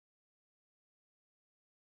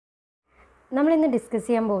നമ്മൾ ഇന്ന് ഡിസ്കസ്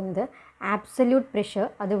ചെയ്യാൻ പോകുന്നത് ആബ്സല്യൂട്ട് പ്രഷർ,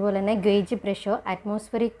 അതുപോലെ തന്നെ gauge pressure,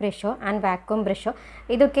 atmospheric pressure and vacuum pressure,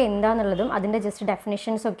 ഇതൊക്കെ എന്താണെന്നുള്ളതും അതിൻ്റെ ജസ്റ്റ്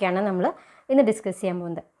ഡെഫിനിഷൻസ് ഒക്കെയാണ് നമ്മൾ ഇന്ന് ഡിസ്കസ് ചെയ്യാൻ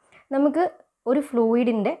പോകുന്നത്. നമുക്ക് ഒരു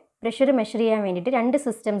ഫ്ലൂയിഡിൻ്റെ പ്രഷർ മെഷർ ചെയ്യാൻ വേണ്ടിയിട്ട് രണ്ട്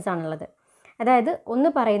സിസ്റ്റംസ് ആണുള്ളത്. അതായത് ഒന്ന്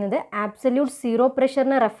പറയുന്നത് ആബ്സല്യൂട്ട് സീറോ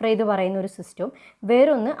പ്രഷറിനെ റെഫർ ചെയ്ത് പറയുന്ന ഒരു സിസ്റ്റവും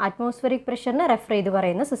വേറൊന്ന് അറ്റ്മോസ്ഫിയറിക് പ്രഷറിനെ റെഫർ ചെയ്ത്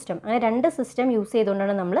പറയുന്ന സിസ്റ്റം. അങ്ങനെ രണ്ട് സിസ്റ്റം യൂസ്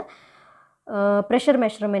ചെയ്തുകൊണ്ടാണ് നമ്മൾ പ്രഷർ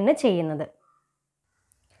മെഷർമെൻറ്റ് ചെയ്യുന്നത്.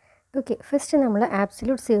 ഓക്കെ, ഫസ്റ്റ് നമ്മൾ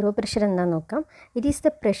ആബ്സല്യൂട്ട് സീറോ പ്രഷർ എന്താണെന്ന് നോക്കാം. It is the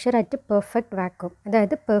pressure at perfect vacuum.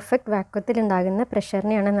 അതായത് പെർഫെക്റ്റ് വാക്വത്തിൽ ഉണ്ടാകുന്ന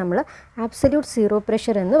പ്രഷറിനെയാണ് നമ്മൾ ആബ്സല്യൂട്ട് സീറോ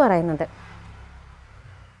പ്രഷർ എന്ന് പറയുന്നത്.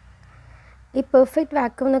 ഈ പെർഫെക്റ്റ്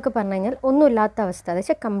വാക്വം എന്നൊക്കെ പറഞ്ഞു കഴിഞ്ഞാൽ ഒന്നുമില്ലാത്ത അവസ്ഥ, അതായത്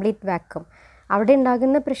വെച്ചാൽ കംപ്ലീറ്റ് വാക്വം. അവിടെ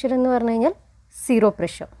ഉണ്ടാകുന്ന പ്രഷർ എന്ന് പറഞ്ഞു കഴിഞ്ഞാൽ zero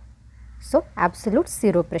pressure. So absolute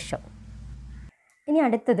zero pressure. ഇനി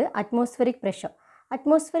അടുത്തത് atmospheric pressure.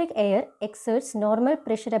 Atmospheric air exerts normal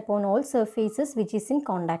pressure upon all surfaces which is in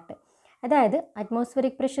contact. അതായത്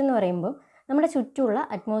അറ്റ്മോസ്ഫിയറിക് പ്രഷർ എന്ന് പറയുമ്പോൾ നമ്മുടെ ചുറ്റുമുള്ള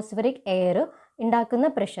അറ്റ്മോസ്ഫിയറിക് എയർ ഉണ്ടാക്കുന്ന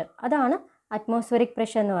പ്രഷർ, അതാണ് അറ്റ്മോസ്ഫിയറിക്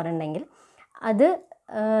പ്രഷർ എന്ന് പറഞ്ഞിട്ടുണ്ടെങ്കിൽ. അത്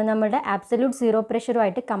നമ്മുടെ ആബ്സല്യൂട്ട് സീറോ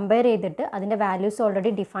പ്രഷറുമായിട്ട് കമ്പയർ ചെയ്തിട്ട് അതിൻ്റെ വാല്യൂസ്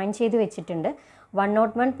ഓൾറെഡി ഡിഫൈൻ ചെയ്ത് വെച്ചിട്ടുണ്ട്.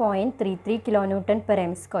 101.33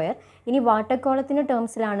 kN/m². ഇനി വാട്ടർ കോളത്തിൻ്റെ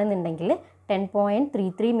ടേംസിലാണെന്നുണ്ടെങ്കിൽ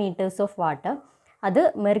 10.33 മീറ്റേഴ്സ് ഓഫ് വാട്ടർ. അത്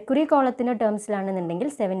മെർക്കുറി കോളത്തിൻ്റെ ടേംസിലാണെന്നുണ്ടെങ്കിൽ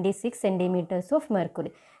 76 സെൻറ്റിമീറ്റേഴ്സ് ഓഫ്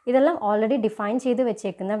മെർക്കുറി. ഇതെല്ലാം ഓൾറെഡി ഡിഫൈൻ ചെയ്ത്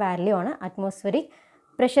വെച്ചേക്കുന്ന വാല്യൂ ആണ് അറ്റ്മോസ്ഫിയറിക്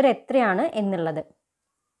പ്രഷർ എത്രയാണ് എന്നുള്ളത്.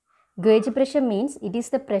 Gauge pressure means it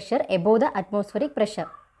is the pressure above the atmospheric pressure.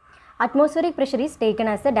 Atmospheric pressure is taken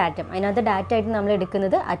as A datum. അതിനകത്ത് data ആയിട്ട് നമ്മൾ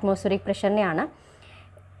എടുക്കുന്നത് അറ്റ്മോസ്ഫിയറിക് പ്രഷറിനെയാണ്.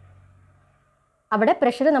 അവിടെ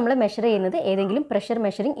പ്രഷർ നമ്മൾ മെഷർ ചെയ്യുന്നത് ഏതെങ്കിലും പ്രഷർ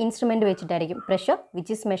മെഷറിംഗ് ഇൻസ്ട്രുമെൻറ്റ് വെച്ചിട്ടായിരിക്കും. Pressure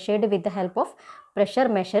which is measured with the help of pressure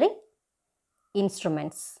measuring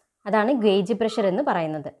instruments. അതാണ് ഗേജ് പ്രഷർ എന്ന്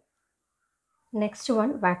പറയുന്നത്. Next one,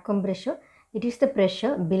 vacuum pressure. It is the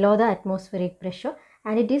pressure below the atmospheric pressure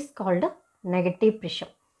and it is called negative pressure.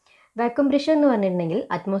 Vacuum pressure എന്ന് പറഞ്ഞിട്ടുണ്ടെങ്കിൽ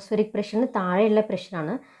atmospheric പ്രഷറിന് താഴെയുള്ള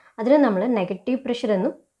പ്രഷറാണ്. അതിനെ നമ്മൾ negative pressure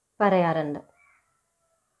എന്നും പറയാറുണ്ട്.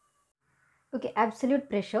 Okay, absolute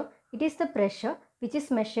pressure. It is the pressure which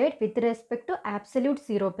is measured with respect to absolute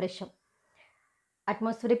zero pressure.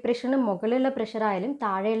 Atmospheric പ്രഷറിന് മുകളിലുള്ള പ്രഷറായാലും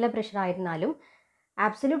താഴെയുള്ള പ്രഷറായിരുന്നാലും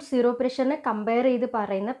absolute zero പ്രഷറിനെ compare ചെയ്ത്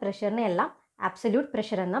പറയുന്ന പ്രഷറിനെ എല്ലാം ആബ്സല്യൂട്ട്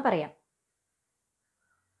പ്രഷർ എന്നാണ് പറയാം.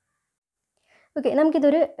 ഓക്കെ,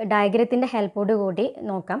 നമുക്കിതൊരു ഡയഗ്രത്തിൻ്റെ ഹെൽപ്പോട് കൂടി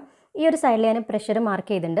നോക്കാം. ഈ ഒരു സൈഡിൽ ഞാൻ പ്രഷർ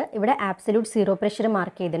മാർക്ക് ചെയ്തിട്ടുണ്ട്, ഇവിടെ ആബ്സല്യൂട്ട് സീറോ പ്രഷർ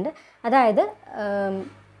മാർക്ക് ചെയ്തിട്ടുണ്ട്. അതായത്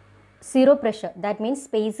സീറോ പ്രഷർ, ദാറ്റ് മീൻസ്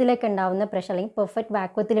സ്പേസിലേക്ക് ഉണ്ടാകുന്ന പ്രഷർ അല്ലെങ്കിൽ പെർഫെക്റ്റ്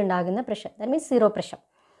വാക്വത്തിൽ ഉണ്ടാകുന്ന pressure, that means zero pressure.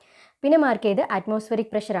 പിന്നെ മാർക്ക് ചെയ്ത്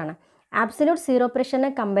അറ്റ്മോസ്ഫിയറിക് പ്രഷറാണ്. ആബ്സല്യൂട്ട് സീറോ പ്രഷറിനെ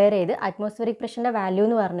കമ്പയർ ചെയ്ത് അറ്റ്മോസ്ഫിയറിക് പ്രഷറിൻ്റെ വാല്യൂ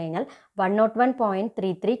എന്ന് പറഞ്ഞു കഴിഞ്ഞാൽ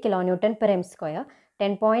 101.33 kN/m²,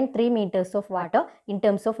 10.3 metres of water in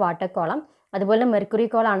terms of water column. അതുപോലെ മെർക്കുറി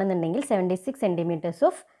കോളം ആണെന്നുണ്ടെങ്കിൽ 76 സെൻറ്റിമീറ്റേഴ്സ്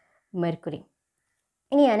ഓഫ് മെർക്കുറി.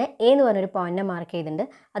 ഇനി ഞാൻ എ എന്ന് പറഞ്ഞൊരു പോയിൻറ്റിനെ മാർക്ക് ചെയ്തിട്ടുണ്ട്.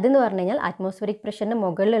 അതെന്ന് പറഞ്ഞു കഴിഞ്ഞാൽ അറ്റ്മോസ്ഫിയറിക് പ്രഷറിന്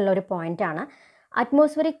മുകളിലുള്ള ഒരു പോയിൻ്റാണ്.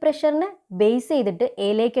 അറ്റ്മോസ്ഫിയറിക് പ്രഷറിനെ ബേസ് ചെയ്തിട്ട്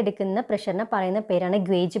എയിലേക്ക് എടുക്കുന്ന പ്രഷറിനെ പറയുന്ന പേരാണ്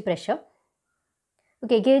gauge pressure.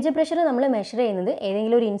 Okay, gauge pressure നമ്മൾ മെഷർ ചെയ്യുന്നത്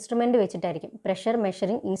ഏതെങ്കിലും ഒരു ഇൻസ്ട്രുമെൻറ്റ് വെച്ചിട്ടായിരിക്കും, പ്രഷർ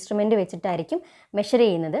മെഷറിംഗ് ഇൻസ്ട്രുമെൻറ്റ് വെച്ചിട്ടായിരിക്കും മെഷർ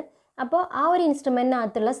ചെയ്യുന്നത്. അപ്പോൾ ആ ഒരു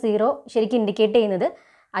ഇൻസ്ട്രുമെൻറ്റിനകത്തുള്ള സീറോ ശരിക്കും ഇൻഡിക്കേറ്റ് ചെയ്യുന്നത്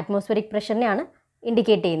അറ്റ്മോസ്ഫിയറിക് പ്രഷറിനെയാണ്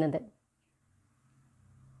ഇൻഡിക്കേറ്റ് ചെയ്യുന്നത്.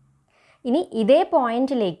 ഇനി ഇതേ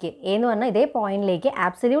പോയിന്റിലേക്ക് എന്ന് പറഞ്ഞാൽ ഇതേ പോയിന്റിലേക്ക്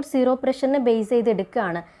ആബ്സല്യൂട്ട് സീറോ പ്രഷറിനെ ബേസ് ചെയ്ത്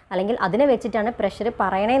എടുക്കുകയാണ്, അല്ലെങ്കിൽ അതിനെ വെച്ചിട്ടാണ് പ്രഷർ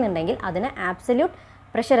പറയണമെന്നുണ്ടെങ്കിൽ അതിനെ ആബ്സല്യൂട്ട്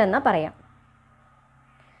പ്രഷർ എന്നാണ് പറയാം.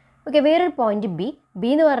 ഓക്കെ, വേറൊരു പോയിന്റ് ബി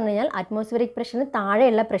എന്ന് പറഞ്ഞു കഴിഞ്ഞാൽ അറ്റ്മോസ്ഫിയറിക് പ്രഷറിന്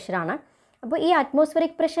താഴെയുള്ള പ്രഷറാണ്. അപ്പോൾ ഈ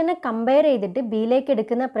അറ്റ്മോസ്ഫിയറിക് പ്രഷറിനെ കമ്പയർ ചെയ്തിട്ട് ബിയിലേക്ക്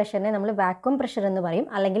എടുക്കുന്ന പ്രഷറിനെ നമ്മൾ വാക്വം പ്രഷർ എന്ന് പറയും,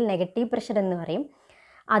 അല്ലെങ്കിൽ നെഗറ്റീവ് പ്രഷർ എന്ന് പറയും.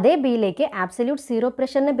 അതേ ബിയിലേക്ക് ആബ്സല്യൂട്ട് സീറോ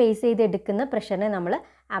പ്രഷറിനെ ബേസ് ചെയ്ത് എടുക്കുന്ന പ്രഷറിനെ നമ്മൾ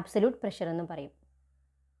ആബ്സല്യൂട്ട് പ്രഷർ എന്ന് പറയും.